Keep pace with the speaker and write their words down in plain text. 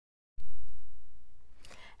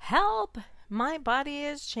Help! My body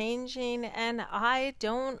is changing and I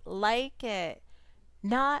don't like it.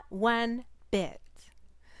 Not one bit.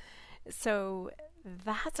 So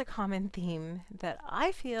that's a common theme that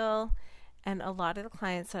I feel, and a lot of the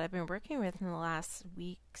clients that I've been working with in the last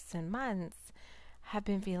weeks and months have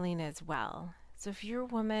been feeling as well. So if you're a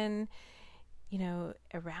woman,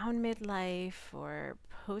 around midlife or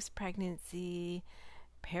post-pregnancy,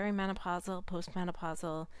 perimenopausal,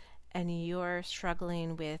 postmenopausal, and you're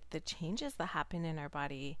struggling with the changes that happen in our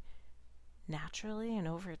body naturally and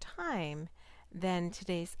over time, then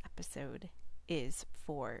today's episode is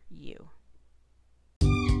for you.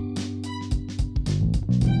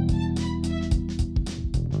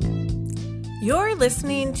 You're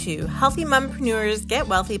listening to Healthy Mompreneurs Get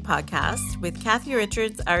Wealthy podcast with Kathy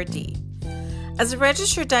Richards, RD. As a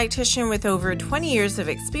registered dietitian with over 20 years of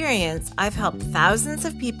experience, I've helped thousands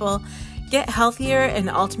of people get healthier and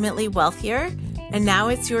ultimately wealthier, and now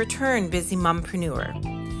it's your turn, busy mompreneur.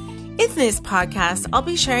 In this podcast, I'll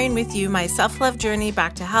be sharing with you my self-love journey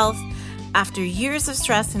back to health after years of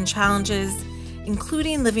stress and challenges,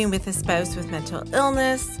 including living with a spouse with mental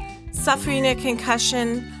illness, suffering a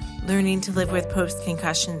concussion, learning to live with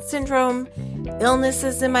post-concussion syndrome,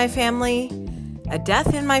 illnesses in my family, a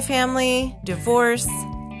death in my family, divorce,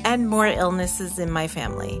 and more illnesses in my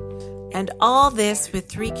family. And all this with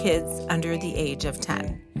 3 kids under the age of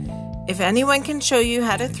 10. If anyone can show you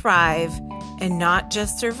how to thrive and not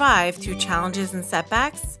just survive through challenges and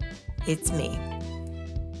setbacks, it's me.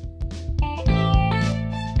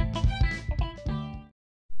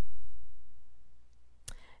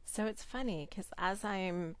 So it's funny because as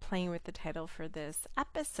I'm playing with the title for this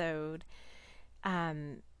episode,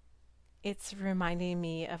 it's reminding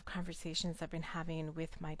me of conversations I've been having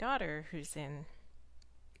with my daughter who's in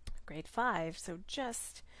grade 5, so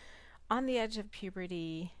just on the edge of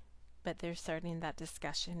puberty, but they're starting that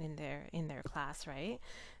discussion in their class, right?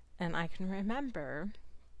 And I can remember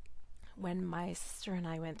when my sister and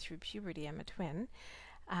I went through puberty. I'm a twin.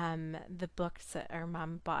 The books that our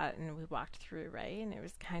mom bought and we walked through, right? And it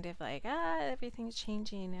was kind of like, everything's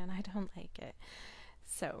changing and I don't like it.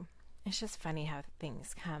 So it's just funny how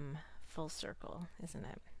things come full circle, isn't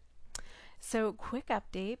it? So quick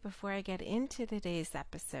update before I get into today's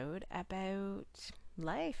episode about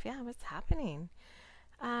life. Yeah, what's happening?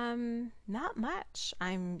 Not much.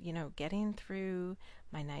 I'm, getting through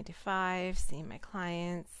my 9 to 5, seeing my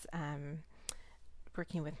clients,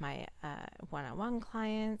 working with my one-on-one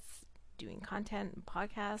clients, doing content and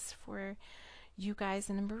podcasts for you guys,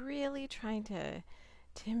 and I'm really trying to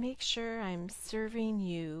make sure I'm serving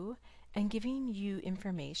you and giving you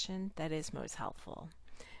information that is most helpful.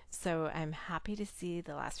 So I'm happy to see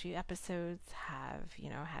the last few episodes have,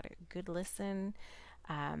 had a good listen.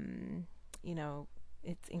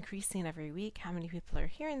 It's increasing every week how many people are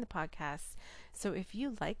hearing the podcast. So if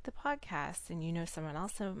you like the podcast and you know someone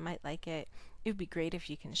else who might like it, it would be great if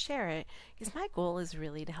you can share it, because my goal is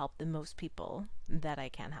really to help the most people that I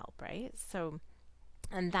can help, right? So,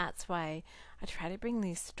 and that's why I try to bring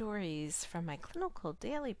these stories from my clinical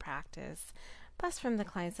daily practice, plus from the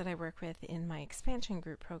clients that I work with in my expansion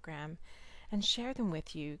group program, and share them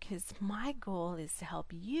with you, because my goal is to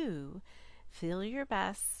help you feel your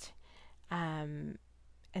best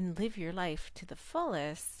and live your life to the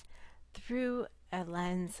fullest through a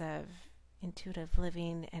lens of intuitive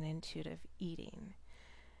living and intuitive eating.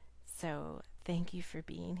 So thank you for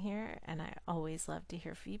being here, and I always love to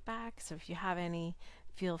hear feedback. So if you have any,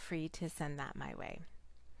 feel free to send that my way.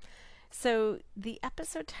 So the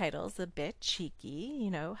episode title's a bit cheeky,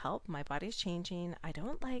 help, my body's changing, I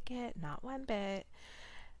don't like it, not one bit.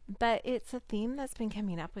 But it's a theme that's been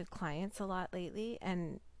coming up with clients a lot lately,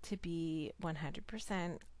 and to be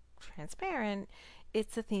 100% transparent,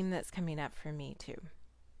 it's a theme that's coming up for me too.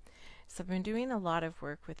 So I've been doing a lot of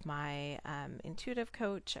work with my intuitive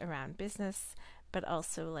coach around business, but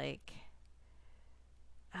also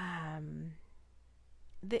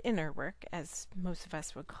the inner work, as most of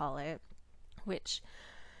us would call it, which,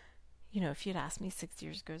 if you'd asked me 6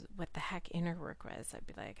 years ago what the heck inner work was, I'd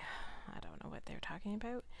be like, I don't know what they're talking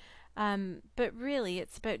about. But really,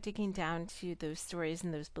 it's about digging down to those stories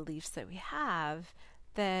and those beliefs that we have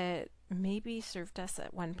that maybe served us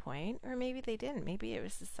at one point, or maybe they didn't. Maybe it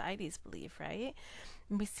was society's belief, right?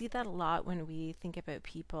 And we see that a lot when we think about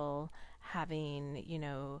people having,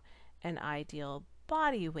 an ideal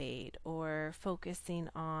body weight or focusing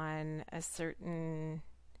on a certain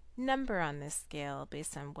number on this scale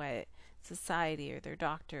based on what society or their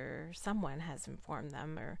doctor or someone has informed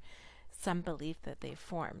them, or some belief that they've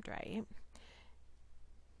formed, right?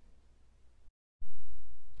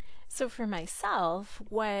 So for myself,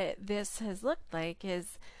 what this has looked like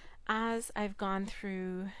is As I've gone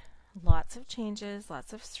through lots of changes,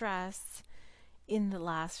 lots of stress in the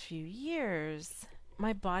last few years,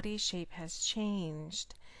 my body shape has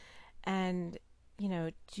changed. And,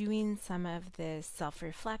 doing some of this self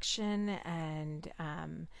reflection and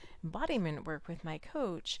embodiment work with my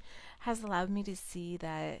coach has allowed me to see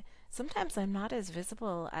that sometimes I'm not as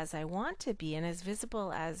visible as I want to be, and as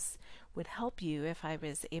visible as would help you if I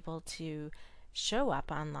was able to show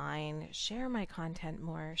up online, share my content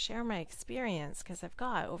more, share my experience, because I've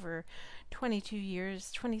got over 22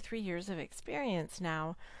 years, 23 years of experience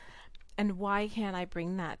now. And why can't I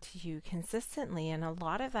bring that to you consistently? And a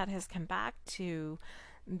lot of that has come back to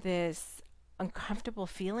this uncomfortable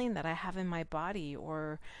feeling that I have in my body,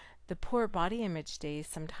 or the poor body image days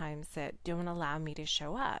sometimes that don't allow me to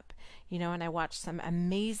show up. And I watch some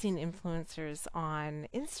amazing influencers on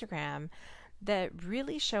Instagram that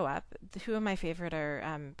really show up. Two of my favorite are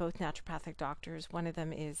both naturopathic doctors. One of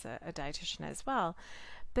them is a dietitian as well.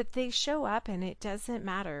 But they show up and it doesn't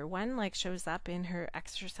matter. One shows up in her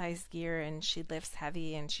exercise gear and she lifts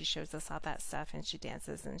heavy and she shows us all that stuff and she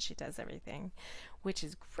dances and she does everything, which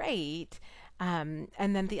is great. And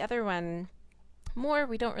then the other one,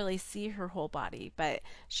 we don't really see her whole body, but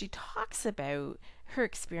she talks about her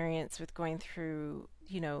experience with going through,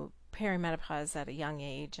 perimenopause at a young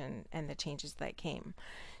age and the changes that came.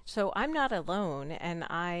 So I'm not alone, and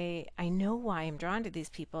I know why I'm drawn to these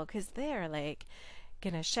people, because they're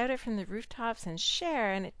gonna shout it from the rooftops and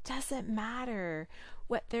share, and it doesn't matter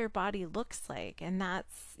what their body looks like. And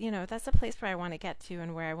that's a place where I want to get to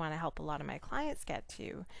and where I want to help a lot of my clients get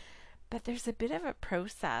to. But there's a bit of a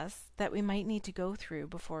process that we might need to go through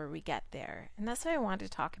before we get there, and that's what I want to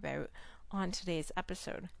talk about on today's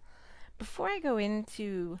episode. Before I go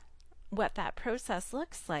into what that process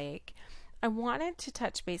looks like, I wanted to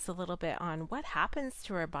touch base a little bit on what happens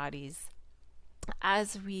to our bodies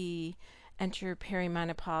as we enter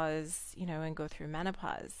perimenopause, and go through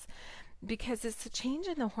menopause, because it's a change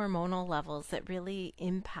in the hormonal levels that really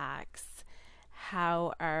impacts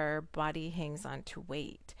how our body hangs on to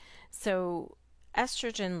weight. So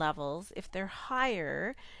estrogen levels, if they're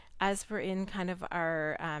higher as we're in kind of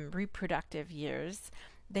our reproductive years,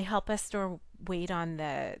 they help us store weight on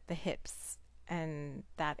the hips and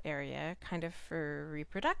that area, kind of for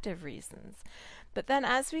reproductive reasons. But then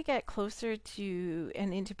as we get closer to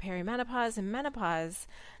and into perimenopause and menopause,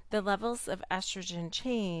 the levels of estrogen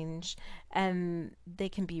change, and they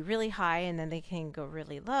can be really high and then they can go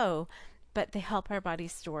really low, but they help our body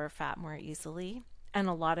store fat more easily. And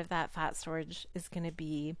a lot of that fat storage is going to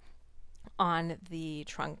be on the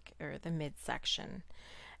trunk or the midsection.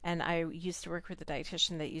 And I used to work with a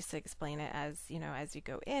dietitian that used to explain it as, as you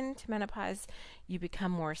go into menopause, you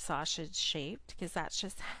become more sausage shaped, because that's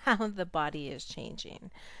just how the body is changing.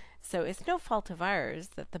 So it's no fault of ours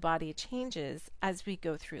that the body changes as we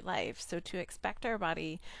go through life. So to expect our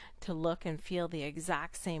body to look and feel the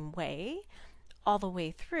exact same way all the way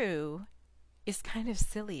through is kind of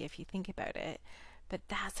silly if you think about it. But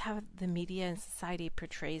that's how the media and society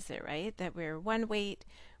portrays it, right? That we're one weight,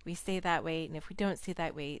 we stay that weight, and if we don't see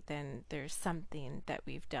that weight, then there's something that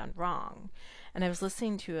we've done wrong. And I was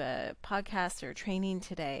listening to a podcast or training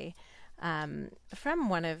today from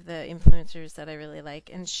one of the influencers that I really like,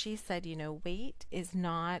 and she said, weight is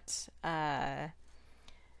not,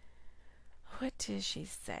 what did she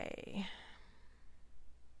say?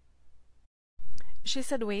 She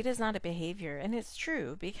said weight is not a behavior, and it's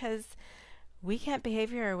true, because we can't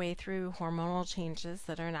behavior our way through hormonal changes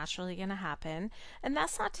that are naturally going to happen. And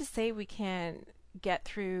that's not to say we can't get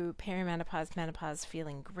through perimenopause, menopause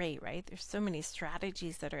feeling great, right? There's so many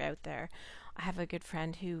strategies that are out there. I have a good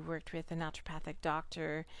friend who worked with a naturopathic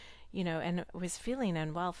doctor, and was feeling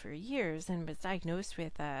unwell for years and was diagnosed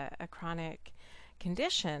with a chronic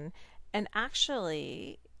condition. And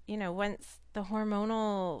actually, once the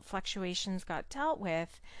hormonal fluctuations got dealt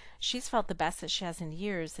with, she's felt the best that she has in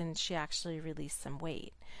years, and she actually released some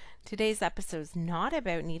weight. Today's episode is not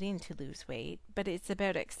about needing to lose weight, but it's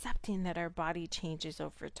about accepting that our body changes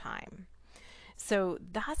over time. So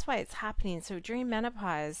that's why it's happening. So during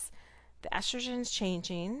menopause, the estrogen's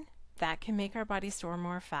changing. That can make our body store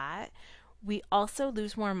more fat. We also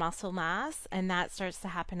lose more muscle mass, and that starts to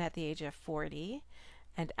happen at the age of 40.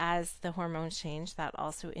 And as the hormones change, that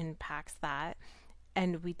also impacts that.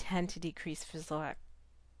 And we tend to decrease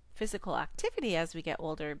physical activity as we get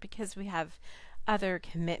older because we have other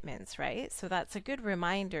commitments, right? So that's a good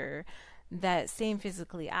reminder that staying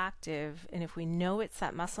physically active, and if we know it's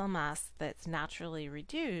that muscle mass that's naturally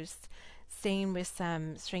reduced, staying with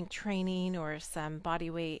some strength training or some body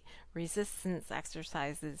weight resistance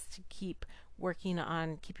exercises to keep working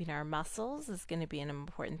on keeping our muscles is going to be an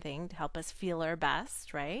important thing to help us feel our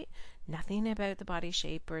best, right? Nothing about the body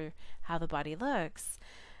shape or how the body looks,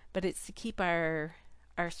 but it's to keep our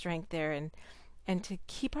strength there and to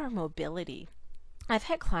keep our mobility. I've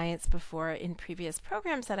had clients before in previous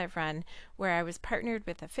programs that I've run where I was partnered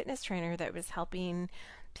with a fitness trainer that was helping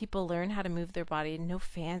people learn how to move their body. No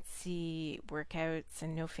fancy workouts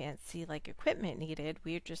and no fancy like equipment needed.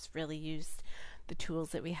 We just really used the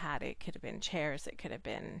tools that we had. It could have been chairs, it could have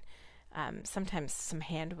been sometimes some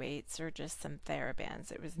hand weights or just some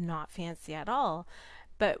TheraBands. It was not fancy at all.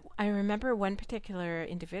 But I remember one particular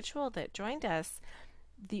individual that joined us,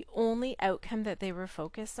 the only outcome that they were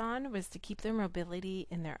focused on was to keep their mobility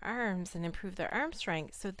in their arms and improve their arm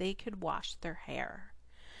strength so they could wash their hair,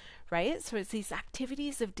 right? So it's these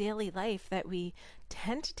activities of daily life that we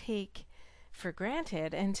tend to take for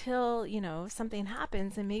granted until, something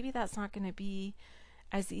happens, and maybe that's not going to be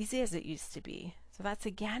as easy as it used to be. So that's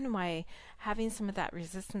again why having some of that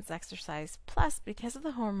resistance exercise, plus because of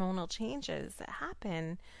the hormonal changes that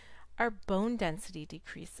happen, our bone density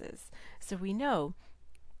decreases. So we know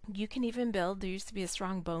you can even build, there used to be a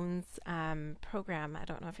Strong Bones program. I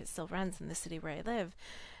don't know if it still runs in the city where I live,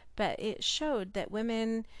 but it showed that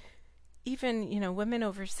women, even, women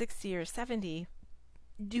over 60 or 70,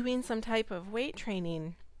 doing some type of weight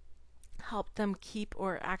training helped them keep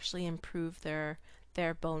or actually improve their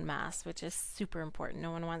bone mass, which is super important.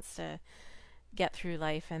 No one wants to get through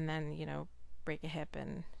life and then, break a hip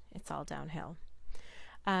and it's all downhill.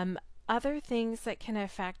 Other things that can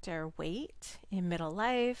affect our weight in middle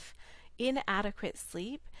life, inadequate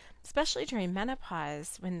sleep, especially during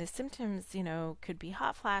menopause when the symptoms, could be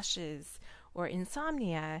hot flashes or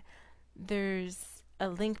insomnia. There's a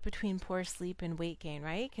link between poor sleep and weight gain,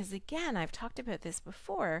 right? Because again, I've talked about this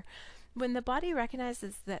before. When the body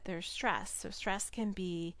recognizes that there's stress, so stress can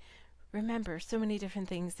be, remember, so many different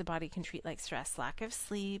things the body can treat like stress. Lack of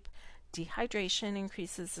sleep, dehydration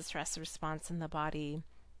increases the stress response in the body.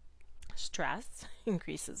 Stress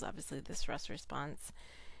increases, obviously, the stress response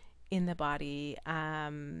in the body.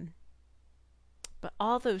 But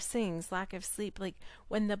all those things, lack of sleep, like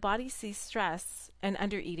when the body sees stress, and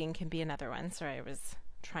under eating can be another one. Sorry, I was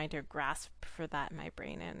trying to grasp for that in my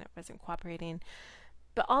brain and it wasn't cooperating.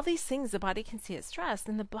 But all these things the body can see as stress,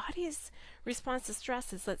 and the body's response to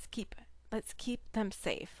stress is let's keep them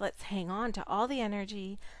safe. Let's hang on to all the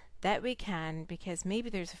energy that we can, because maybe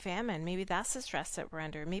there's a famine, maybe that's the stress that we're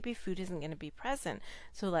under, maybe food isn't going to be present,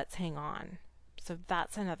 so let's hang on. So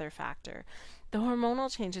that's another factor. The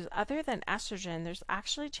hormonal changes, other than estrogen, there's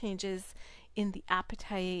actually changes in the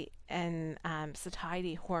appetite and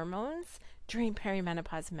satiety hormones during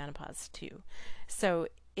perimenopause and menopause too. So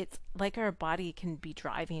it's like our body can be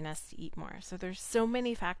driving us to eat more. So there's so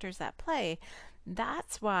many factors at play.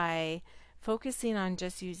 That's why focusing on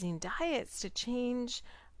just using diets to change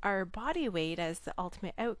our body weight as the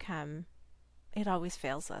ultimate outcome, it always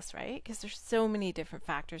fails us, right? Because there's so many different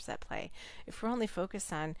factors at play. If we're only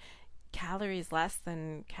focused on calories less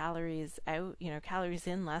than calories out, calories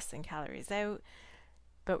in less than calories out,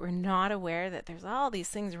 but we're not aware that there's all these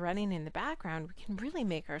things running in the background, we can really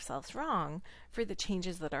make ourselves wrong for the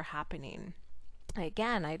changes that are happening.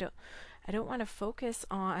 Again, I don't want to focus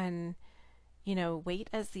on, weight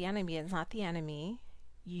as the enemy. It's not the enemy.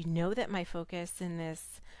 You know that my focus in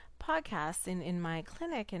this podcast and in my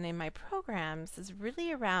clinic and in my programs is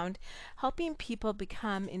really around helping people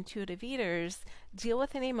become intuitive eaters, deal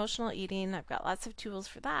with any emotional eating. I've got lots of tools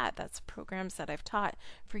for that. That's programs that I've taught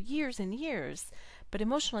for years and years. But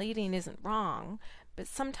emotional eating isn't wrong. But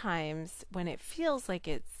sometimes when it feels like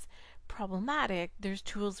it's problematic, there's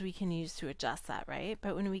tools we can use to adjust that, right?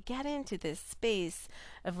 But when we get into this space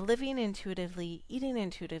of living intuitively, eating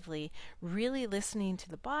intuitively, really listening to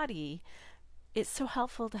the body, it's so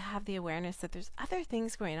helpful to have the awareness that there's other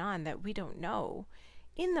things going on that we don't know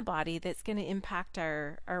in the body that's going to impact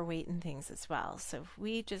our weight and things as well. So if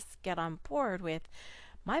we just get on board with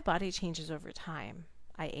my body changes over time.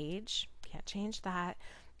 I age, can't change that.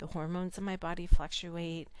 The hormones in my body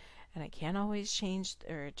fluctuate, and I can't always change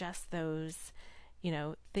or adjust those.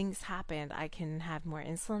 Things happen. I can have more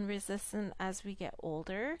insulin resistance as we get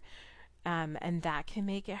older, and that can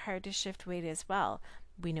make it hard to shift weight as well.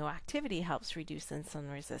 We know activity helps reduce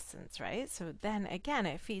insulin resistance, right? So then again,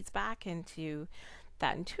 it feeds back into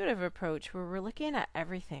that intuitive approach where we're looking at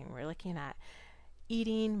everything. We're looking at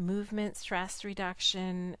eating, movement, stress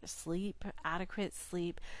reduction, sleep, adequate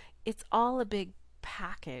sleep. It's all a big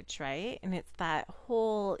package, right? And it's that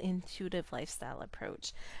whole intuitive lifestyle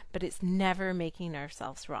approach, but it's never making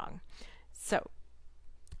ourselves wrong. So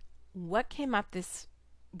what came up this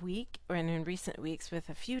week, or in recent weeks with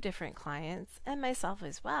a few different clients and myself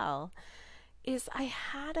as well, is I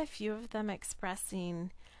had a few of them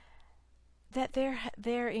expressing that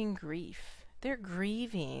they're in grief. They're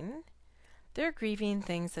grieving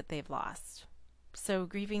things that they've lost. So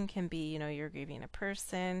grieving can be, you're grieving a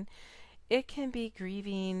person. It can be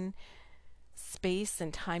grieving space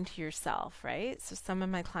and time to yourself, right? So some of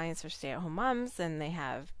my clients are stay-at-home moms and they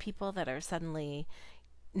have people that are suddenly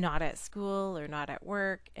not at school or not at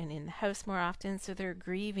work and in the house more often. So they're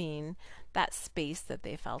grieving that space that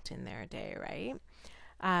they felt in their day, right?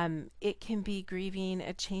 It can be grieving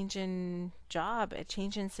a change in job, a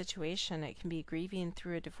change in situation. It can be grieving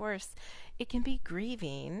through a divorce. It can be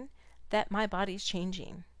grieving that my body's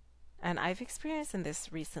changing. And I've experienced in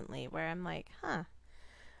this recently where I'm like, I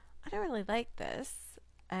don't really like this.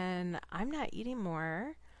 And I'm not eating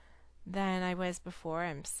more than I was before.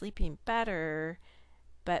 I'm sleeping better,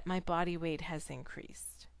 but my body weight has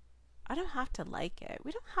increased. I don't have to like it.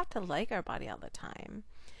 We don't have to like our body all the time.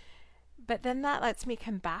 But then that lets me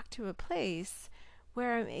come back to a place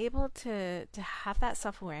where I'm able to have that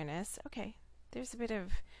self-awareness. Okay, there's a bit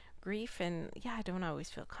of grief and yeah, I don't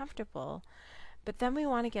always feel comfortable. But then we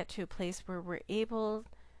want to get to a place where we're able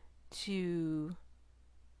to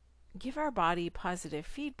give our body positive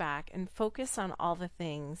feedback and focus on all the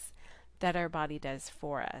things that our body does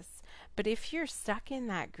for us. But if you're stuck in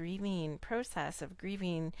that grieving process of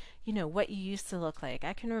grieving, what you used to look like.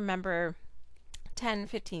 I can remember 10,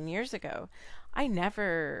 15 years ago, I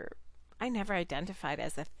never identified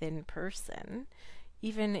as a thin person.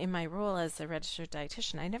 Even in my role as a registered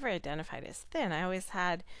dietitian, I never identified as thin. I always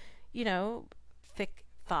had, thick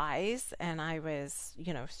thighs and I was,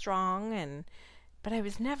 strong, but I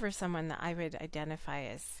was never someone that I would identify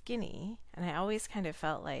as skinny. And I always kind of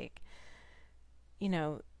felt like,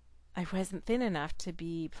 I wasn't thin enough to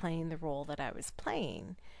be playing the role that I was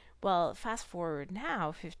playing. Well, fast forward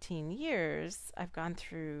now, 15 years, I've gone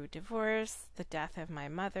through divorce, the death of my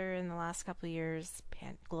mother in the last couple of years,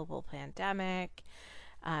 global pandemic,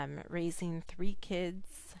 raising 3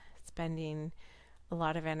 kids, spending a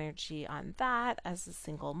lot of energy on that as a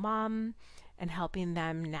single mom and helping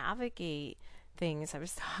them navigate things. I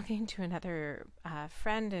was talking to another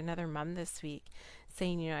friend, another mom this week,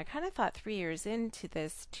 saying, I kind of thought 3 years into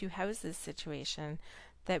this 2 houses situation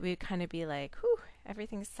that we'd kind of be like, whew,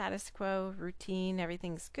 everything's status quo, routine,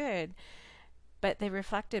 everything's good. But they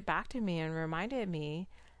reflected back to me and reminded me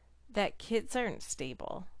that kids aren't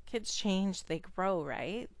stable. Kids change, they grow,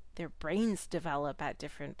 right? Their brains develop at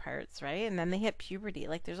different parts, right? And then they hit puberty.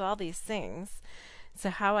 Like there's all these things.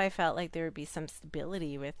 So how I felt like there would be some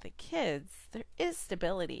stability with the kids, there is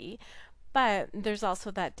stability, but there's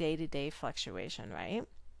also that day-to-day fluctuation, right?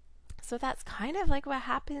 So that's kind of like what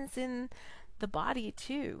happens in the body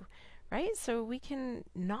too, right? So we can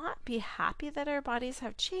not be happy that our bodies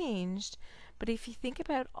have changed, but if you think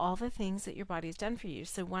about all the things that your body's done for you.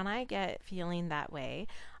 So when I get feeling that way,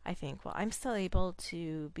 I think, well, I'm still able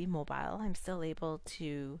to be mobile. I'm still able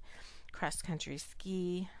to cross-country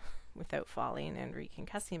ski without falling and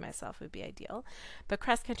reconcussing myself would be ideal. But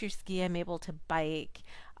cross-country ski, I'm able to bike.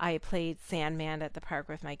 I played Sandman at the park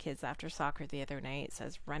with my kids after soccer the other night, so I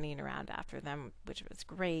was running around after them, which was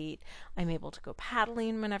great. I'm able to go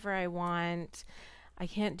paddling whenever I want. I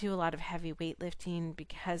can't do a lot of heavy weightlifting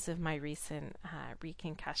because of my recent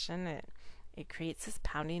reconcussion. It creates this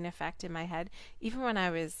pounding effect in my head. Even when I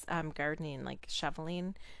was gardening, like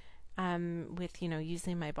shoveling with,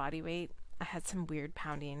 using my body weight, I had some weird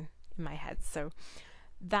pounding in my head. So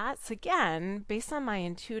that's, again, based on my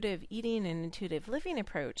intuitive eating and intuitive living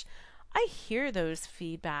approach. I hear those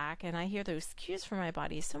feedback and I hear those cues from my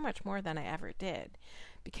body so much more than I ever did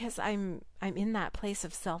because I'm in that place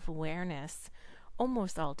of self-awareness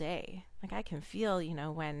almost all day. Like I can feel,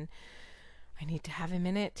 when I need to have a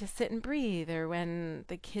minute to sit and breathe, or when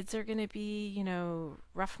the kids are going to be,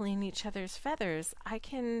 ruffling each other's feathers. I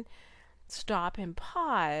can stop and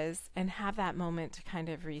pause and have that moment to kind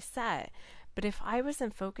of reset. But if I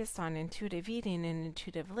wasn't focused on intuitive eating and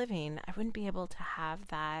intuitive living, I wouldn't be able to have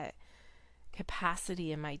that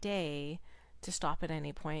capacity in my day to stop at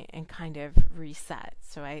any point and kind of reset.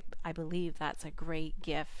 So I believe that's a great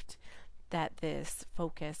gift that this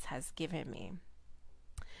focus has given me.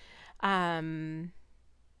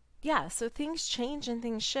 So things change and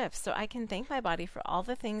things shift. So I can thank my body for all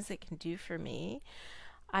the things it can do for me.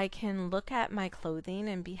 I can look at my clothing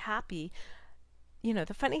and be happy.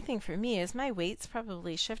 The funny thing for me is my weight's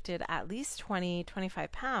probably shifted at least 20,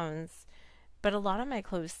 25 pounds, but a lot of my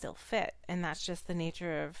clothes still fit. And that's just the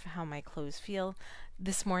nature of how my clothes feel.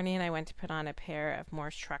 This morning I went to put on a pair of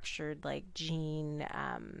more structured, like jean,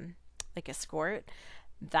 like a skirt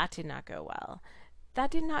That did not go well.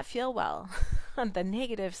 That did not feel well. The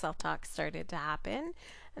negative self talk started to happen.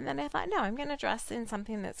 And then I thought, no, I'm going to dress in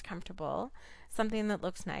something that's comfortable, something that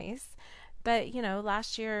looks nice. But,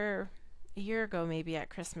 last year, a year ago, maybe at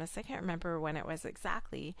Christmas, I can't remember when it was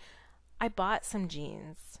exactly, I bought some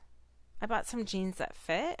jeans. I bought some jeans that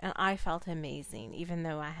fit, and I felt amazing, even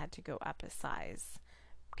though I had to go up a size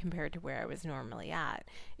compared to where I was normally at.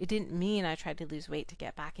 It didn't mean I tried to lose weight to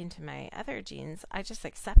get back into my other jeans. I just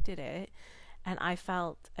accepted it, and I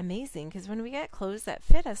felt amazing, because when we get clothes that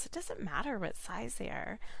fit us, it doesn't matter what size they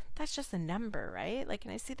are. That's just a number, right? Like,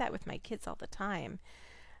 and I see that with my kids all the time.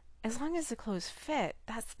 As long as the clothes fit,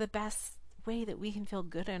 that's the best way that we can feel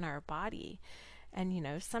good in our body.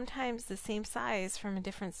 And sometimes the same size from a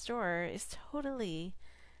different store is totally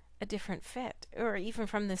a different fit, or even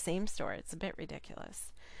from the same store. It's a bit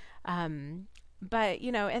ridiculous. But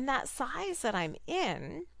and that size that I'm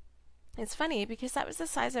in, it's funny because that was the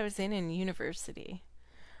size I was in university,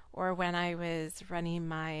 or when I was running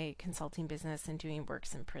my consulting business and doing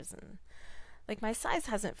works in prison. Like, my size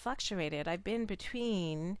hasn't fluctuated. I've been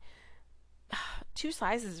between two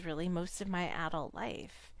sizes really most of my adult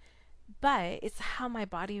life. But it's how my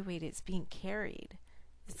body weight is being carried.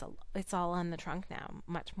 It's all on the trunk now.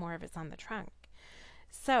 Much more of it's on the trunk.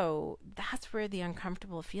 So that's where the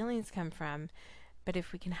uncomfortable feelings come from. But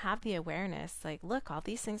if we can have the awareness, like, look, all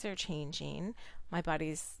these things are changing. My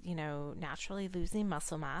body's, naturally losing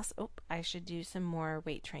muscle mass. Oh, I should do some more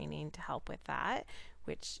weight training to help with that,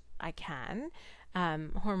 which I can.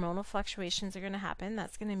 Hormonal fluctuations are going to happen.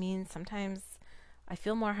 That's going to mean sometimes I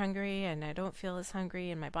feel more hungry and I don't feel as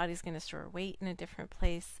hungry, and my body's going to store weight in a different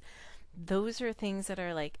place. Those are things that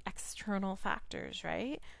are like external factors,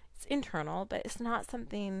 right? It's internal, but it's not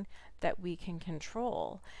something that we can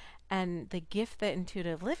control. And the gift that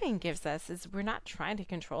intuitive living gives us is we're not trying to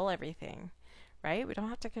control everything, right? We don't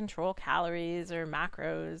have to control calories or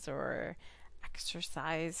macros or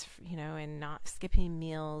exercise, and not skipping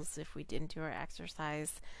meals if we didn't do our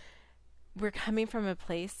exercise. We're coming from a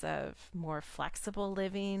place of more flexible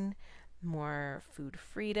living, more food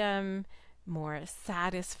freedom, more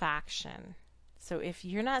satisfaction. So if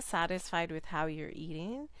you're not satisfied with how you're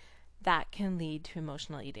eating, that can lead to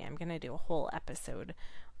emotional eating. I'm going to do a whole episode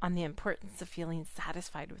on the importance of feeling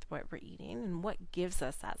satisfied with what we're eating and what gives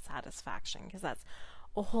us that satisfaction, because that's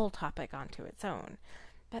a whole topic onto its own.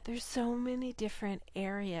 But there's so many different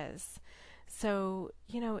areas. So,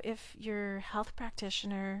 if your health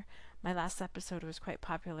practitioner, my last episode was quite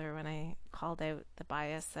popular when I called out the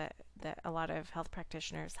bias that a lot of health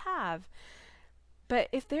practitioners have. But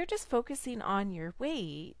if they're just focusing on your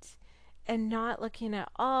weight and not looking at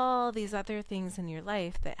all these other things in your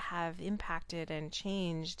life that have impacted and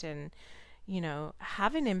changed and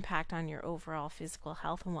have an impact on your overall physical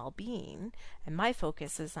health and well-being, and my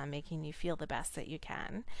focus is on making you feel the best that you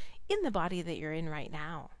can in the body that you're in right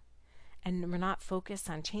now. And we're not focused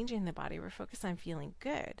on changing the body, we're focused on feeling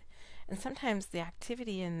good. And sometimes the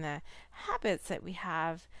activity and the habits that we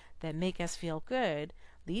have that make us feel good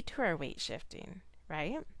lead to our weight shifting,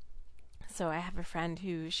 right? So I have a friend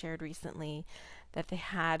who shared recently that they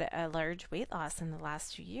had a large weight loss in the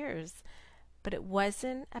last 2 years, but it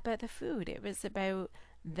wasn't about the food. It was about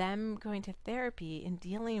them going to therapy and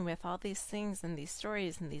dealing with all these things and these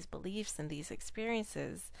stories and these beliefs and these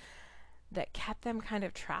experiences that kept them kind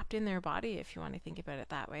of trapped in their body, if you want to think about it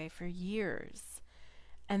that way, for years.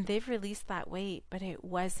 And they've released that weight, but it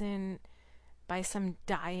wasn't by some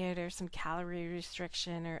diet or some calorie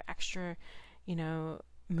restriction or extra,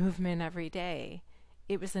 movement every day.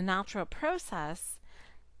 It was a natural process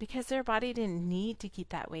because their body didn't need to keep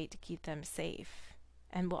that weight to keep them safe.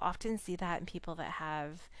 And we'll often see that in people that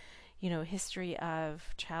have, history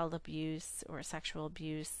of child abuse or sexual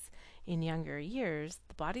abuse in younger years.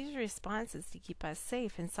 The body's response is to keep us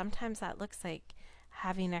safe. And sometimes that looks like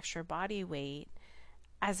having extra body weight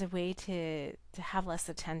as a way to have less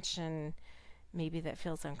attention, maybe that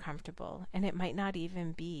feels uncomfortable. And it might not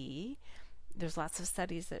even be, there's lots of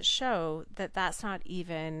studies that show that that's not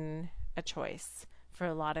even a choice. For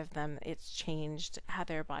a lot of them, it's changed how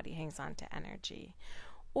their body hangs on to energy.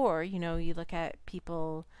 Or, you look at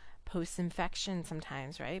people post-infection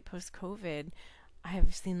sometimes, right? Post-COVID, I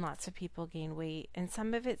have seen lots of people gain weight. And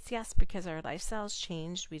some of it's, yes, because our lifestyles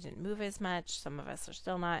changed. We didn't move as much. Some of us are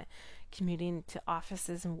still not commuting to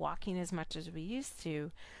offices and walking as much as we used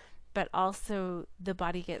to. But also the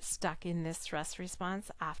body gets stuck in this stress response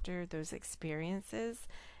after those experiences.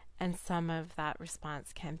 And some of that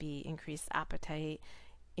response can be increased appetite,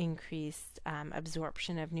 increased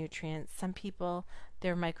absorption of nutrients. Some people,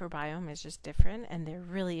 their microbiome is just different and they're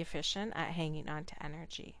really efficient at hanging on to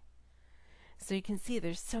energy. So you can see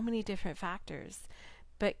there's so many different factors.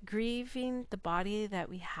 But grieving the body that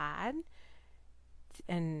we had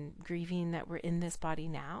and grieving that we're in this body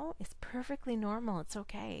now is perfectly normal. It's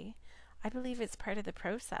okay. I believe it's part of the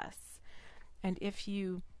process. And if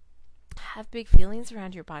you have big feelings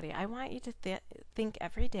around your body, I want you to think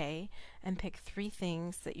every day and pick 3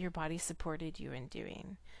 things that your body supported you in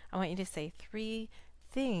doing. I want you to say 3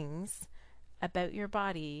 things about your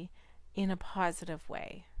body in a positive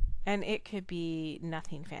way. And it could be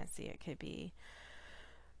nothing fancy. It could be,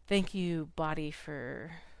 thank you, body,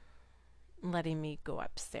 for letting me go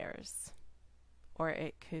upstairs. Or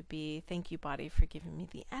it could be, thank you, body, for giving me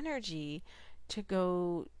the energy to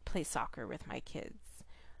go play soccer with my kids.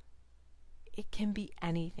 It can be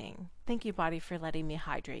anything. Thank you, body, for letting me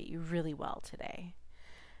hydrate you really well today.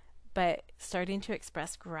 But starting to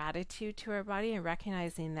express gratitude to our body and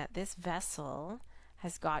recognizing that this vessel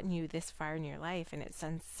has gotten you this far in your life and it's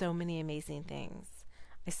done so many amazing things.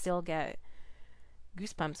 I still get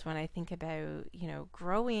goosebumps when I think about,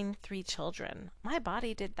 growing 3 children. My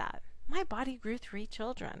body did that. My body grew 3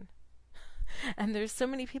 children. And there's so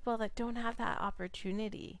many people that don't have that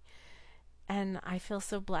opportunity. And I feel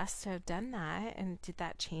so blessed to have done that. And did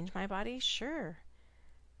that change my body? Sure.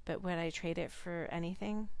 But would I trade it for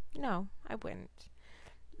anything? No, I wouldn't.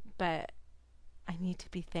 But I need to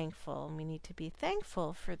be thankful. And we need to be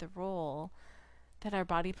thankful for the role that our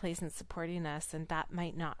body plays in supporting us. And that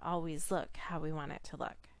might not always look how we want it to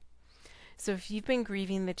look. So if you've been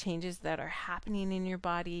grieving the changes that are happening in your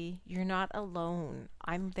body, you're not alone.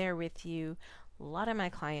 I'm there with you. A lot of my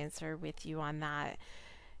clients are with you on that.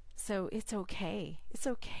 So it's okay. It's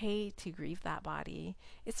okay to grieve that body.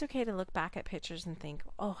 It's okay to look back at pictures and think,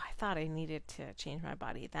 oh, I thought I needed to change my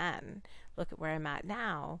body then. Look at where I'm at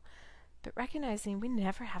now. But recognizing we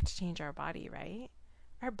never have to change our body, right?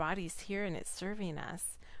 Our body's here and it's serving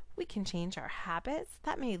us. We can change our habits.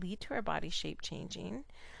 That may lead to our body shape changing,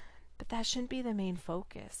 but that shouldn't be the main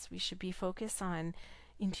focus. We should be focused on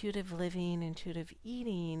intuitive living, intuitive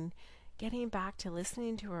eating, getting back to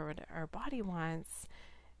listening to what our body wants,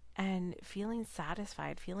 and feeling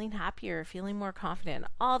satisfied, feeling happier, feeling more confident,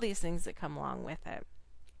 all these things that come along with it.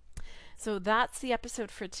 So that's the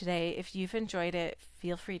episode for today. If you've enjoyed it,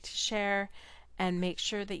 feel free to share and make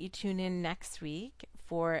sure that you tune in next week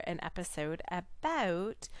for an episode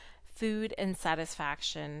about food and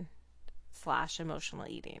satisfaction / emotional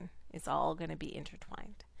eating. It's all going to be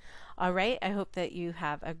intertwined. All right. I hope that you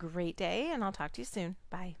have a great day and I'll talk to you soon.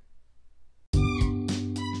 Bye.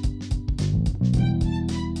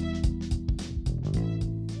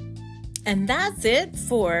 And that's it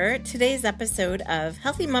for today's episode of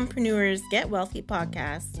Healthy Mompreneurs Get Wealthy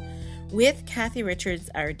podcast with Kathy Richards,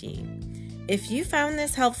 RD. If you found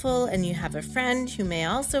this helpful and you have a friend who may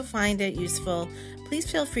also find it useful, please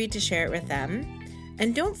feel free to share it with them.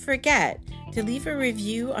 And don't forget to leave a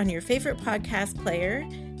review on your favorite podcast player,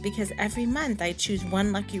 because every month I choose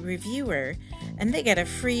one lucky reviewer and they get a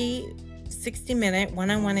free 60-minute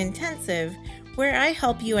one-on-one intensive where I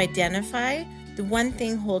help you identify the one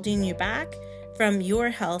thing holding you back from your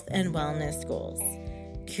health and wellness goals.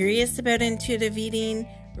 Curious about intuitive eating?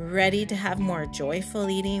 Ready to have more joyful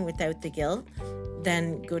eating without the guilt?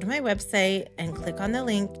 Then go to my website and click on the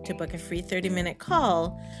link to book a free 30-minute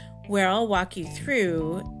call where I'll walk you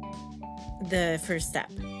through the first step.